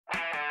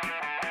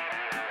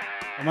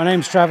My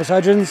name's Travis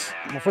Hudgens.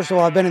 Well, first of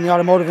all, I've been in the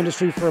automotive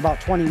industry for about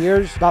 20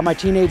 years. About my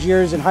teenage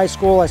years in high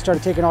school, I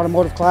started taking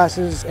automotive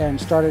classes and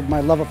started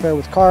my love affair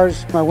with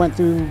cars. I went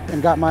through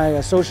and got my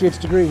associate's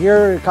degree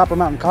here at Copper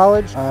Mountain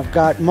College. I've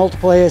got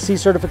multiple ASE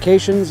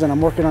certifications and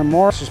I'm working on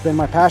more. It's just been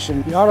my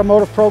passion. The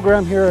automotive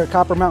program here at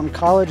Copper Mountain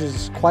College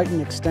is quite an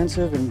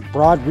extensive and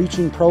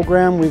broad-reaching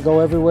program. We go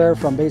everywhere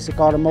from basic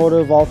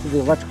automotive all through the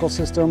electrical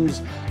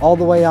systems, all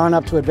the way on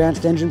up to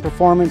advanced engine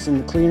performance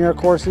and the clean air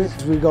courses.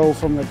 We go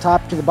from the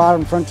top to the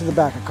bottom, front to the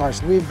back of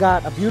cars. We've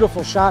got a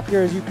beautiful shop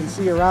here, as you can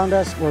see around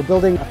us. We're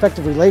building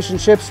effective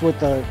relationships with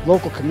the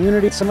local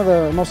community. Some of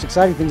the most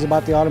exciting things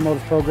about the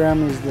automotive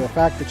program is the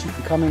fact that you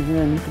can come in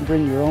here and you can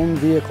bring your own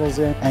vehicles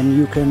in and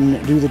you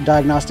can do the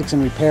diagnostics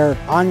and repair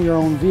on your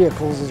own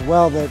vehicles as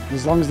well, that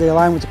as long as they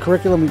align with the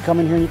curriculum, you come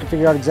in here and you can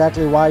figure out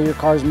exactly why your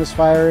car is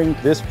misfiring.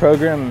 This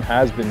program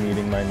has been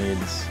meeting my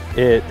needs.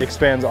 It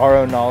expands our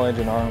own knowledge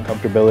and our own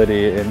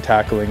comfortability in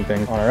tackling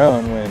things on our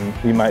own when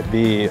we might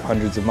be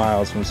hundreds of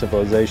miles from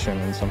civilization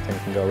and something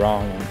can go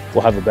wrong, and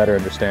we'll have a better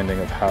understanding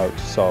of how to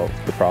solve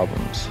the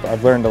problems.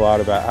 I've learned a lot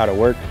about how to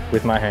work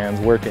with my hands,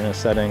 work in a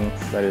setting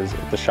that is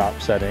the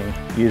shop setting,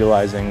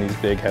 utilizing these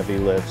big heavy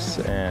lifts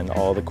and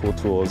all the cool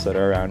tools that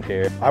are around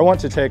here. I want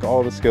to take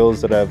all the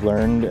skills that I've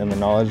learned and the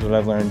knowledge that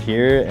I've learned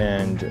here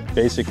and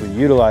basically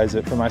utilize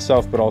it for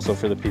myself but also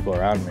for the people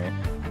around me.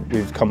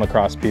 We've come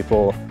across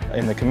people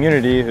in the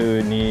community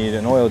who need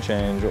an oil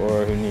change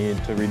or who need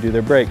to redo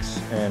their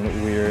brakes, and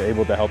we're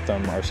able to help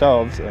them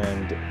ourselves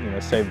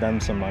and save them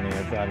some money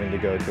of having to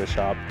go to a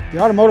shop. The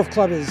Automotive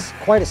Club is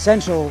quite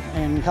essential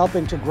in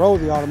helping to grow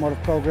the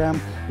automotive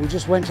program. We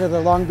just went to the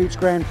Long Beach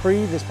Grand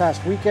Prix this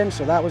past weekend,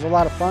 so that was a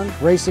lot of fun.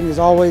 Racing is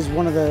always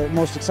one of the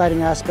most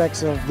exciting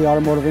aspects of the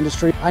automotive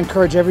industry. I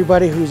encourage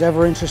everybody who's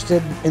ever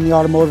interested in the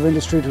automotive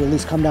industry to at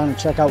least come down and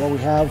check out what we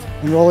have.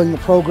 Enrolling in the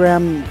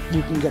program,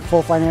 you can get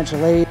full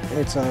financial aid.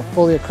 It's a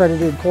fully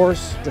accredited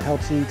course. It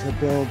helps you to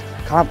build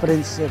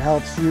confidence. It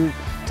helps you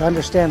to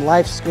understand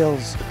life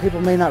skills. People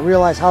may not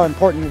realize how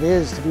important it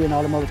is to be an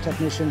automotive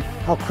technician,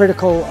 how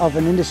critical of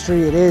an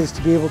industry it is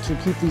to be able to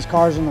keep these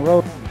cars on the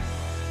road.